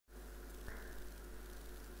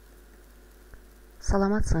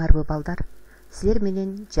Саламатсыңарбы балдар? Силер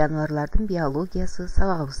менен жануарлардын биологиясы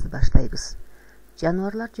сабагыбызды баштайбыз.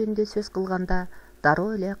 Жануарлар жөнүндө сөз кылганда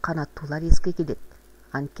дароо эле канаттуулар эске келет.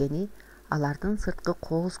 Анткени алардын сырткы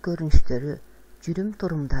кооз көрүнүштөрү, жүрүм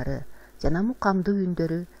турумдары жана мукамдуу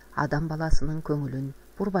үндөрү адам баласынын көңүлүн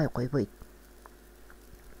бурбай койбойт.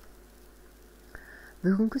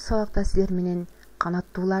 Бүгүнкү сабакта силер менен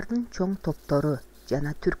канаттуулардын чоң топтору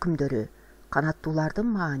жана түркүмдөрү, канаттуулардын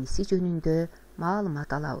мааниси жөнүндө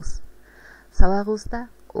маалымат алабыз. Сабагыбызда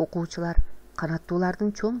окуучулар канаттуулардын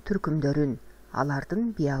чоң түркүмдөрүн, алардын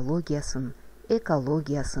биологиясын,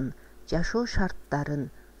 экологиясын, жашоо шарттарын,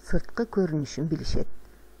 сырткы көрүнүшүн билишет.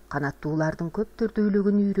 Канаттуулардын көп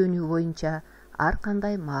түрдүүлүгүн үйрөнүү боюнча ар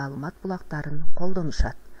кандай маалымат булактарын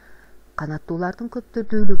колдонушат. Канаттуулардын көп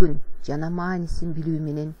түрдүүлүгүн жана маанисин билүү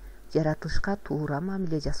менен жаратылышка туура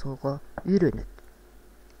мамиле жасоого үйрөнөт.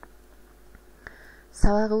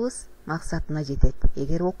 Сабагыбыз максатына жетет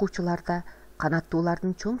эгер окуучуларда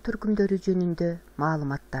канаттуулардын чоң түркүмдөрү жөнүндө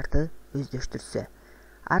маалыматтарды өздөштүрсө.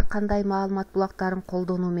 Ар кандай маалымат булактарын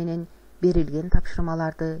колдонуу менен берилген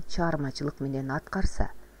тапшырмаларды чыгармачылык менен аткарса,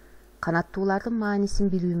 канаттуулардын маанисин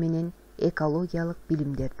билүү менен экологиялык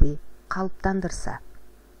билимдерди калыптандырса.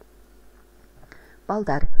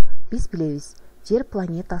 Балдар, биз билебиз, жер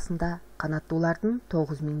планетасында канаттуулардын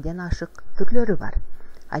 9000ден ашык түрлөрү бар.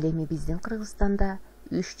 Ал эми биздин Кыргызстанда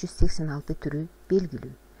 386 түрү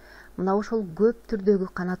белгилүү. Мына ошол көп түрдөгү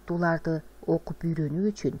канаттууларды окуп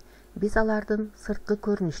үйрөнүү үчүн биз алардын сырткы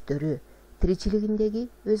көрүнүштөрү, тиричилигиндеги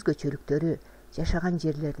өзгөчөлүктөрү, жашаган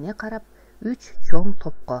жерлерине карап 3 чоң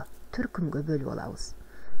топко, түркүмгө бөлүп алабыз.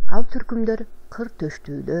 Ал түркүмдөр кыр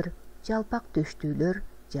төштүүлөр, жалпак төштүүлөр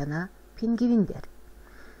жана пингвиндер.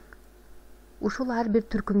 Ушул ар бир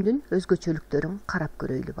түркүмдүн өзгөчөлүктөрүн карап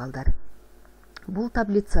көрөйлү балдар. Бул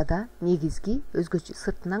таблицада негизги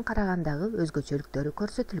сыртынан карагандагы өзгөчөлүктөрү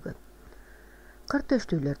көрсөтүлгөн. Кыр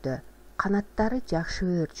төштүүлөрдө канаттары жакшы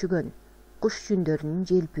өөрчүгөн, куш жүндөрүнүн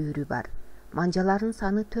желпүүрү бар. Манжаларынын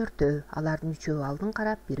саны 4, алардын 3 алдын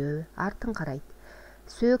карап, 1 артын карайт.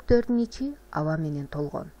 Сөөктөрдүн ичи аба менен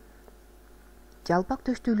толгон. Жалпак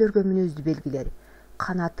төштүүлөргө мүнөздүү белгилер: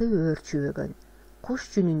 канаты өөрчүбөгөн, куш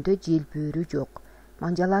жүнүндө желпүүрү жок.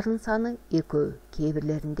 Манжаларынын саны 2, кээ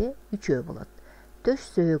бирлеринде 3 болот. Төш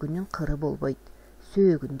сөөгүнүн кыры болбойт.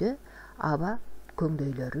 Сөөгүндө аба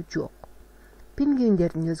көңдөйлөрү жок.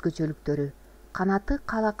 Пингвиндердин өзгөчөлүктөрү: канаты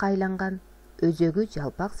калакайланган, өзөгү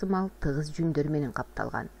жалпак сымал тыгыз жүндөр менен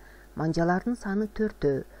капталган. Манжаларынын саны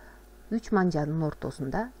 4, 3 манжанын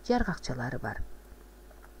ортосунда жаргакчалары бар.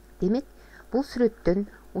 Демек, бул сүрөттөн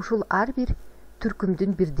ушул ар бир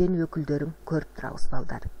түркүмдүн бирден өкүлдөрүн көрүп турабыз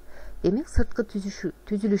балдар. Демек, сырткы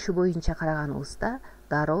түзүлүшү боюнча караганыбызда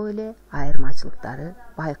дароо эле айырмачылыктары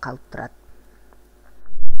байкалып турат.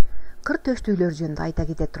 Кыр төштүүлөр жөнүндө айта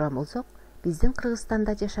кете турган болсок, биздин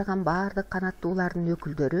Кыргызстанда жашаган баардык канаттуулардын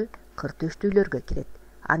өкүлдөрү кыр төштүүлөргө кирет.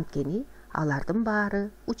 Анткени алардын баары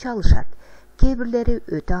уча алышат. Кээ бирлери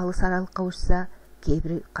өтө алыс аралыкка учса, кээ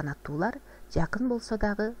бир канаттуулар жакын болсо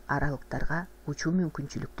дагы аралыктарга учуу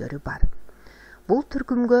мүмкүнчүлүктөрү бар. Бул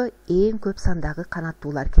түркүмгө эң көп сандагы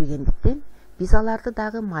канаттуулар киргендиктен биз аларды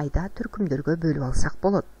дагы майда түркүмдөргө бөлүп алсак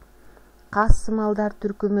болот. Кас сымалдар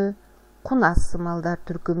түркүмү, кунас сымалдар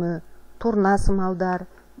түркүмү, турна сымалдар,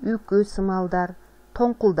 үкү сымалдар,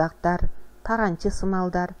 тоңкулдактар, таранчы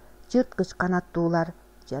сымалдар, жырткыч канаттуулар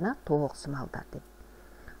жана тоок сымалдар деп.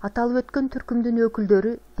 Аталып өткөн түркүмдүн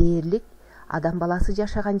өкүлдөрү дээрлик адам баласы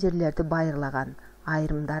жашаган жерлерди байырлаган,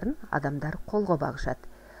 айрымдарын адамдар колго багышат.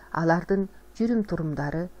 Алардын жүрүм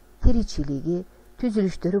турумдары, тиричилиги,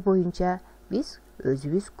 түзүлүштөрү боюнча биз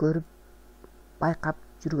өзүбүз көрүп, байкап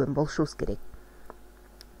жүргөн болушубуз керек.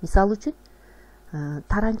 Мисалы үчүн,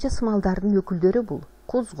 таранчы сымалдардын өкүлдөрү бул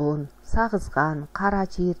кузгун, сагызган, кара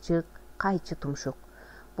чыйырчык, кайчы тумшук.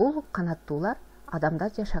 Бул канаттуулар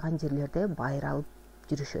адамдар жашаган жерлерде байыр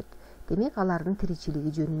алып жүрүшөт. Демек, алардын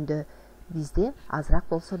тиричилиги жөнүндө бизде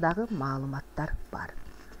азыраак болсо дагы маалыматтар бар.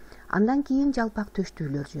 Андан кийин жалпак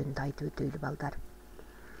төштүүлөр жөнүндө айтып өтөйлү балдар.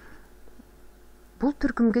 Бул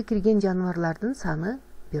түркүмгө кирген жануарлардын саны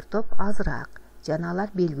бир топ азыраак, жана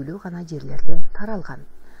алар белгилүү гана жерлерде таралган.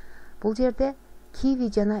 Бул жерде киви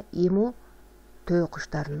жана эму төө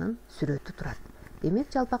куштарынын сүрөтү турат. Демек,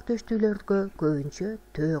 жалпак төштүүлөргө көбүнчө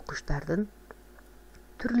төө куштардын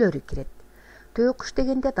түрлөрү кирет. Төө куш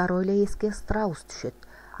дегенде дароо эле эске страус түшөт.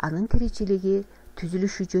 Анын тиричилиги,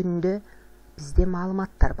 түзүлүшү жөнүндө бизде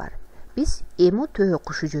маалыматтар бар. Биз эму төө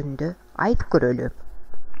кушу жөнүндө айтып көрөлү.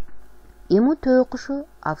 Эму төө кушу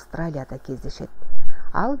Австралияда кездешет.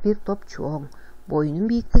 Ал бир топ чоң, боюнун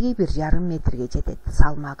бийиктиги 1,5 метрге жетет.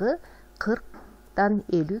 Салмагы 40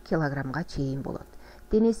 50 килограммга чейин болот.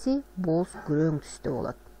 денеси боз күрөң түстө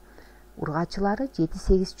болот. Ургачылары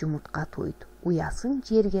 7-8 жумуртка тууйт. Уясын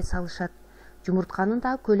жерге салышат. Жумуртканын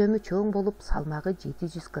да көлөмү чоң болуп, салмагы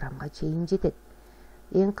 700 граммга чейин жетет.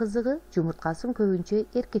 Эң кызыгы, жумурткасын көбүнчө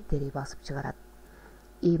эркектери басып чыгарат.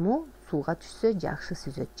 Эмо сууга түшсө жакшы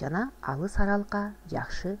сүзөт жана алыс аралыкка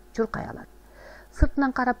жакшы чуркай алат.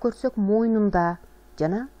 Сыртынан карап көрсөк, мойнунда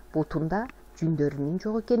жана бутунда жүндөрүнүн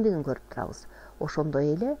жок экендигин көрүп турабыз.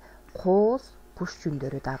 Ошондой эле кооз, куш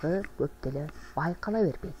жүндөрү дагы көп деле байкала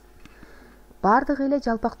бербейт. Бардыгы эле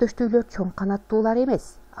жалпак төштүүлөр чоң канаттуулар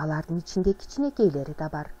эмес. Алардын ичинде кичинекейлери да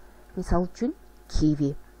бар. Мисалы үчүн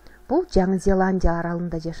киви. Бул Жаңы Зеландия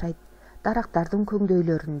аралында жашайт. Дарактардын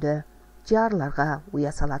көңдөйлөрүндө жаарларга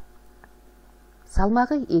уя салат.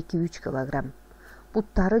 Салмагы 2-3 килограмм.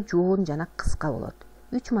 Буттары жоон жана кыска болот.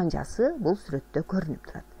 3 манжасы бул сүрөттө көрүнүп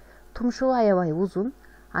турат. Тумшугу аябай узун,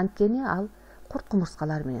 анткени ал курт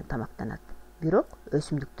кумурскалар менен тамактанат. Бирок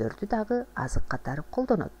өсүмдүктөрдү дагы азык катары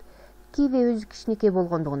колдонот. Киви өзү кичинекей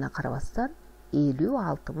болгондугуна карабастан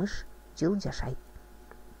 50-60 жыл жашайт.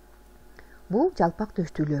 Бул жалпак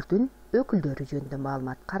төштүүлөрдүн өкүлдөрү жөнүндө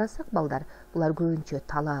маалымат. Карасак балдар, булар көбүнчө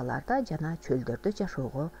талааларда жана чөлдөрдө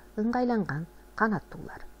жашоого ыңгайланган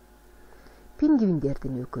канаттуулар.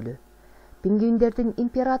 Пингвиндердин өкүлү. Пингвиндердин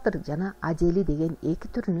император жана адели деген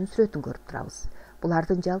 2 түрүнүн сүрөтүн көрүп турабыз.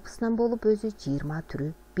 Булардын жалпысынан болуп өзү 20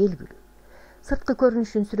 түрү белгилүү. Сырткы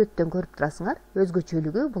көрүнүшүн сүрөттөн көрүп турасыңар,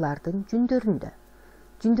 өзгөчөлүгү булардын жүндөрүндө.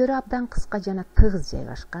 Жүндөрү абдан кыска жана тыгыз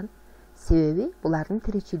жайгашкан. Себеби булардын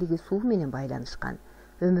тиричилиги суу менен байланышкан.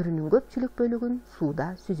 Өмүрүнүн көпчүлүк бөлүгүн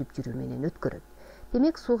сууда сүзүп жүрүү менен өткөрөт.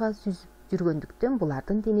 Демек, сууга сүзүп жүргөндүктөн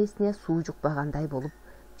булардын денесине суу жукпагандай болуп,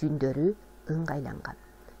 жүндөрү ыңгайланган.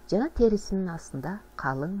 Жана терисинин астында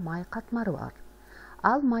калың май катмары бар.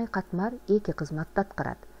 Ал май катмар 2 кызматты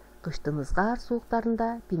аткарат. Кыштын ызгаар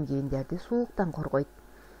сууктарында пингвиндерди сууктан коргойт.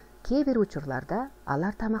 Кээ бир учурларда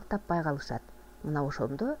алар тамак таппай калышат. Мына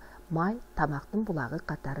ошондо май тамактын булагы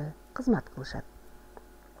катары кызмат кылышат.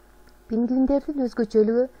 Пингвиндердин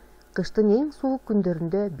өзгөчөлүгү кыштын эң суук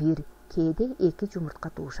күндөрүндө 1, кээде 2 жумуртка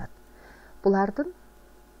туушат. Булардын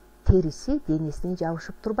териси денесине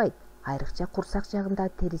жабышып турбайт. Айрыкча курсак жагында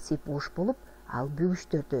териси буш болуп, ал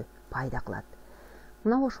бүгүчтөрдү пайда кылат.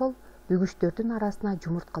 Мына ошол бүгүчтөрдүн арасына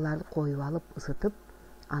жумурткаларды коюп алып, ысытып,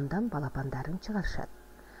 андан балапандарын чыгарышат.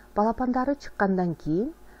 Балапандары чыккандан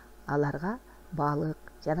кийин аларга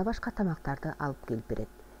балык жана башка тамактарды алып келип берет.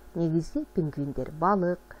 Негизи пингвиндер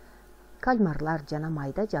балык, кальмарлар жана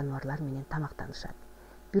майда жаныбарлар менен тамактанышат.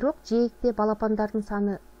 Бирок жээкте балапандардын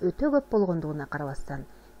саны өтө көп болгондугуна карабастан,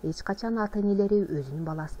 эч качан ата-энелери өзүнүн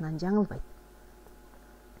баласынан жаңылбайт.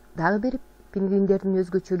 Дагы бир пингвиндердин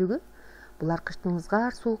өзгөчөлүгү, булар кыштын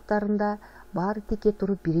ызгаар сууктарында баары тике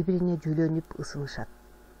туруп бири-бирине жөлөнүп ысынышат.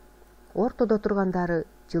 Ортодо тургандары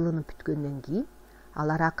жылынып бүткөндөн кийин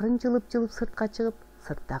алар акырын жылып сыртка чыгып,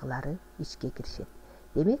 сырттагылары ичке киришет.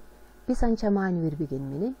 Демек, биз анча маани бербеген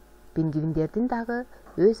менен пингвиндердин дагы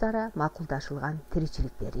өз ара макулдашылган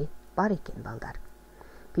тиричиликтери бар экен балдар.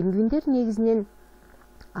 Пингвиндер негизинен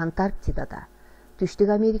Антарктидада, Түштүк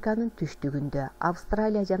Американын түштүгүндө,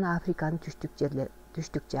 Австралия жана Африканын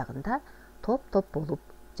түштүк жагында топ-топ болуп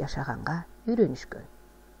жашаганга үйрөнүшкөн.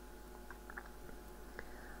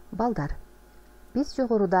 Балдар, биз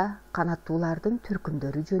жогоруда канаттуулардын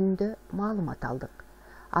түркүмдөрү жөнүндө маалымат алдык.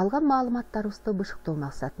 Алган маалыматтарыбызды бышыктоо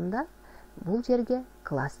максатында бул жерге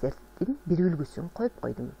кластердин бир үлгүсүн коюп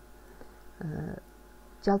койдум.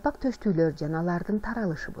 Жалпак төштүүлөр жана алардын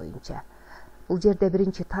таралышы боюнча. Бул жерде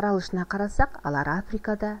биринчи таралышына карасак, алар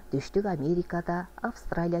Африкада, Түштүк Америкада,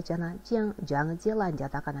 Австралия жана Жаңы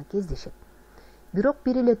Зеландияда гана кездешет. Бирок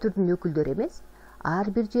бир эле түрдүн өкүлдөрү эмес, ар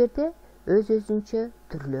бир жерде өз-өзүнчө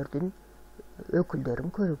түрлөрдүн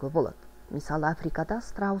өкүлдөрүн көрүүгө болот. Мисалы, Африкада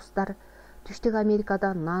страустар, Түштүк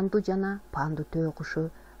Америкада нанду жана панду төө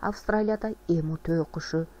кушу, Австралияда эму төө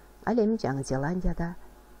кушу, ал эми Жаңы Зеландияда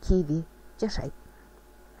киви жашайт.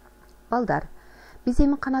 Балдар, биз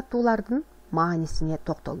эми канаттуулардын маанисине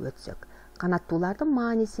токтолуп өтсөк. Канаттуулардын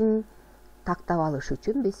маанисин тактап алыш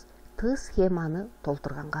үчүн биз Т схеманы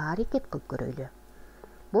толтурганга аракет кылып көрөлү.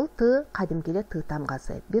 Бул Т кадимки эле Т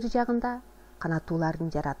тамгасы. Бир жагында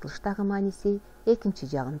канаттуулардын жаратылыштагы мааниси, экинчи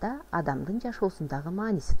жагында адамдын жашоосундагы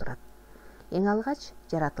мааниси турат. Эң алгач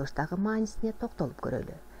жаратылыштагы маанисине токтолуп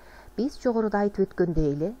көрөлү. Биз жогоруда айтып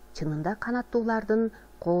өткөндөй эле, чынында канаттуулардын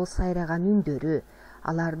кооз сайраган үндөрү,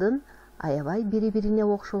 алардын аябай бири-бирине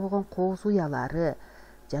окшогон кооз уялары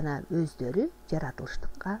жана өздөрү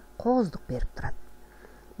жаратылыштыкка кооздук берип турат.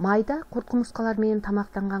 Майда курт кумурскалар менен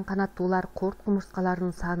тамактанган канаттуулар курт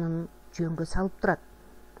кумурскаларынын санын жөнгө салып турат.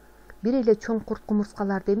 бир эле чоң курт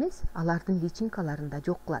кумурскаларды эмес, алардын личинкаларын да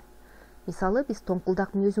жок кылат. Мисалы, биз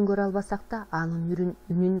тоңкулдак мүнөзүн көрө албасак да, анын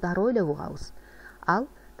үнүн дароо эле угабыз. Ал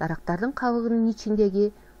дарактардын кабыгынын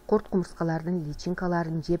ичиндеги курт кумурскалардын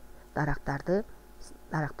личинкаларын жеп,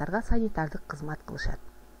 дарактарга санитардык кызмат кылышат.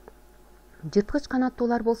 Жырткыч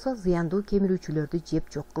канаттуулар болсо зыяндуу кемирүүчүлөрдү жеп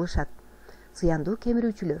жок кылышат. Зыяндуу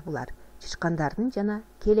кемирүүчүлөр булар чычкандардын жана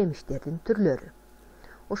келемиштердин түрлөрү.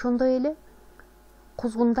 Ошондой эле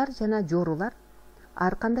кузгундар жана жоорулар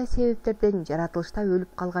ар кандай себептерден жаратылышта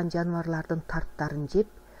өлүп калган жаныбарлардын тарптарын жеп,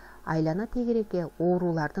 айлана тегерекке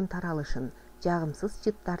оорулардын таралышын, жагымсыз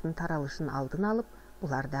жыттардын таралышын алдын алып,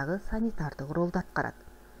 булардагы санитардык ролду аткарат.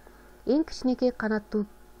 Эң кичинекей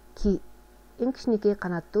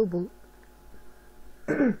канаттуу бул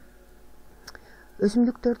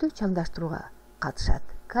өсүмдүктөрдү чаңдаштырууга катышат.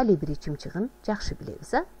 Калибри чымчыгын жакшы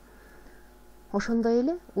билебиз, Ошондой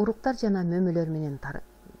эле уруктар жана мөмөлөр менен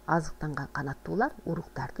азыктанган канаттуулар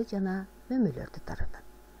уруктарды жана мөмөлөрдү таратат.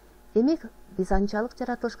 Демек, биз анчалык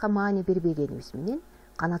жаратылышка маани бербегенибиз менен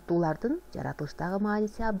канаттуулардын жаратылыштагы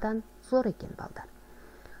мааниси абдан зор экен, балдар.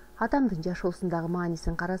 Адамдын жашоосундагы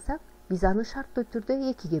маанисин карасак, биз аны шарттуу түрдө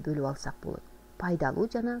экиге бөлүп алсак болот: пайдалуу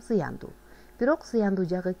жана зыяндуу. Бирок зыяндуу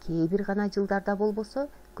жагы кээ бир гана жылдарда болбосо,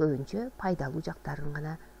 көбүнчө пайдалуу жактарын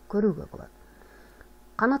гана көрүүгө болот.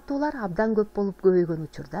 Канаттуулар абдан көп болуп көбөйгөн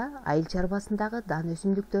учурда айыл чарбасындагы дан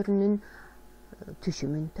өсүмдүктөрүнүн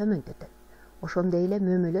түшүмүн төмөндөтөт. Ошондой эле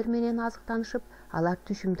мөмөлөр менен азыктанышып, алар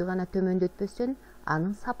түшүмдү гана төмөндөтпөстөн,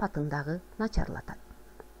 анын сапатын дагы начарлатат.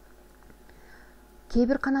 Кээ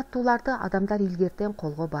бир канаттууларды адамдар илгертен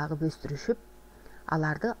колго багып өстүрүшүп,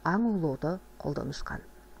 аларды аң уулоодо колдонушкан.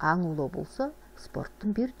 Аң уулоо болсо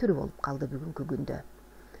спорттун бир түрү болуп калды бүгүнкү күндө.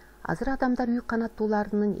 Азыр адамдар үй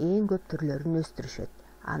канаттууларынын эң көп түрлөрүн өстүрүшөт.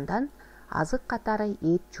 Андан азык катары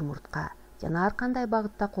эт, жумуртка жана ар кандай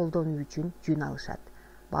багытта колдонуу үчүн жүн алышат.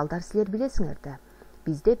 Балдар, силер билесиңер да,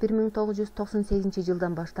 бизде 1998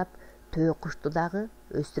 жылдан баштап төө кушту дагы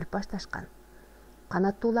өстүрүп башташкан.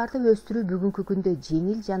 Канаттууларды өстүрүү бүгүнкү күндө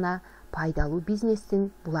жеңил жана пайдалуу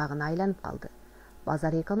бизнестин булагына айланып калды.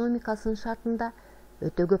 Базар экономикасынын шартында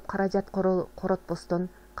өтө көп каражат коротпостон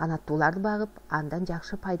канаттууларды багып, андан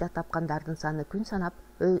жакшы пайда тапкандардын саны күн санап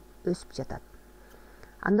өсүп жатат.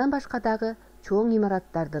 Андан башка дагы чоң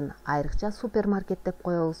имараттардын, айрыкча супермаркет деп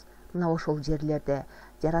коебуз, мына ошол жерлерде,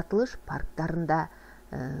 жаратылыш парктарында,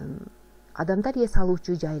 адамдар эс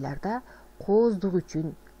алуучу жайларда кооздук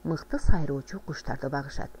үчүн мыкты сайроочу куштарды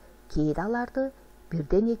багышат. Кээде аларды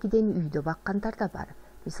бирден экиден үйдө баккандар да бар.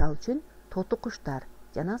 Мисалы үчүн тоту куштар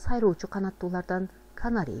жана сайроочу канаттуулардан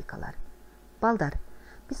канарейкалар. Балдар,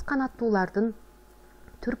 биз канаттуулардын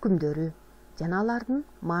түркүмдөрү жана алардын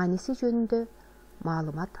мааниси жөнүндө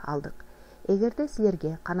маалымат алдык. Эгерде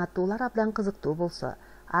силерге канаттуулар абдан кызыктуу болсо,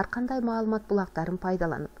 ар кандай маалымат булактарын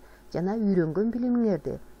пайдаланып жана үйрөнгөн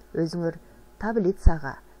билимиңерди өзүңөр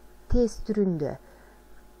таблицага, тест түрүндө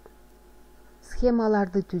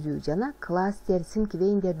схемаларды түзүү жана кластер,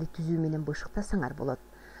 синквейндерди түзүү менен бышыктасаңар болот.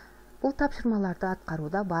 Бул тапшырмаларды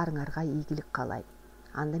аткарууда баарыңарга ийгилик каалайм.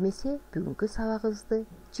 Анда эмесе бүгүнкү сабагыбызды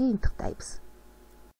жыйынтыктайбыз.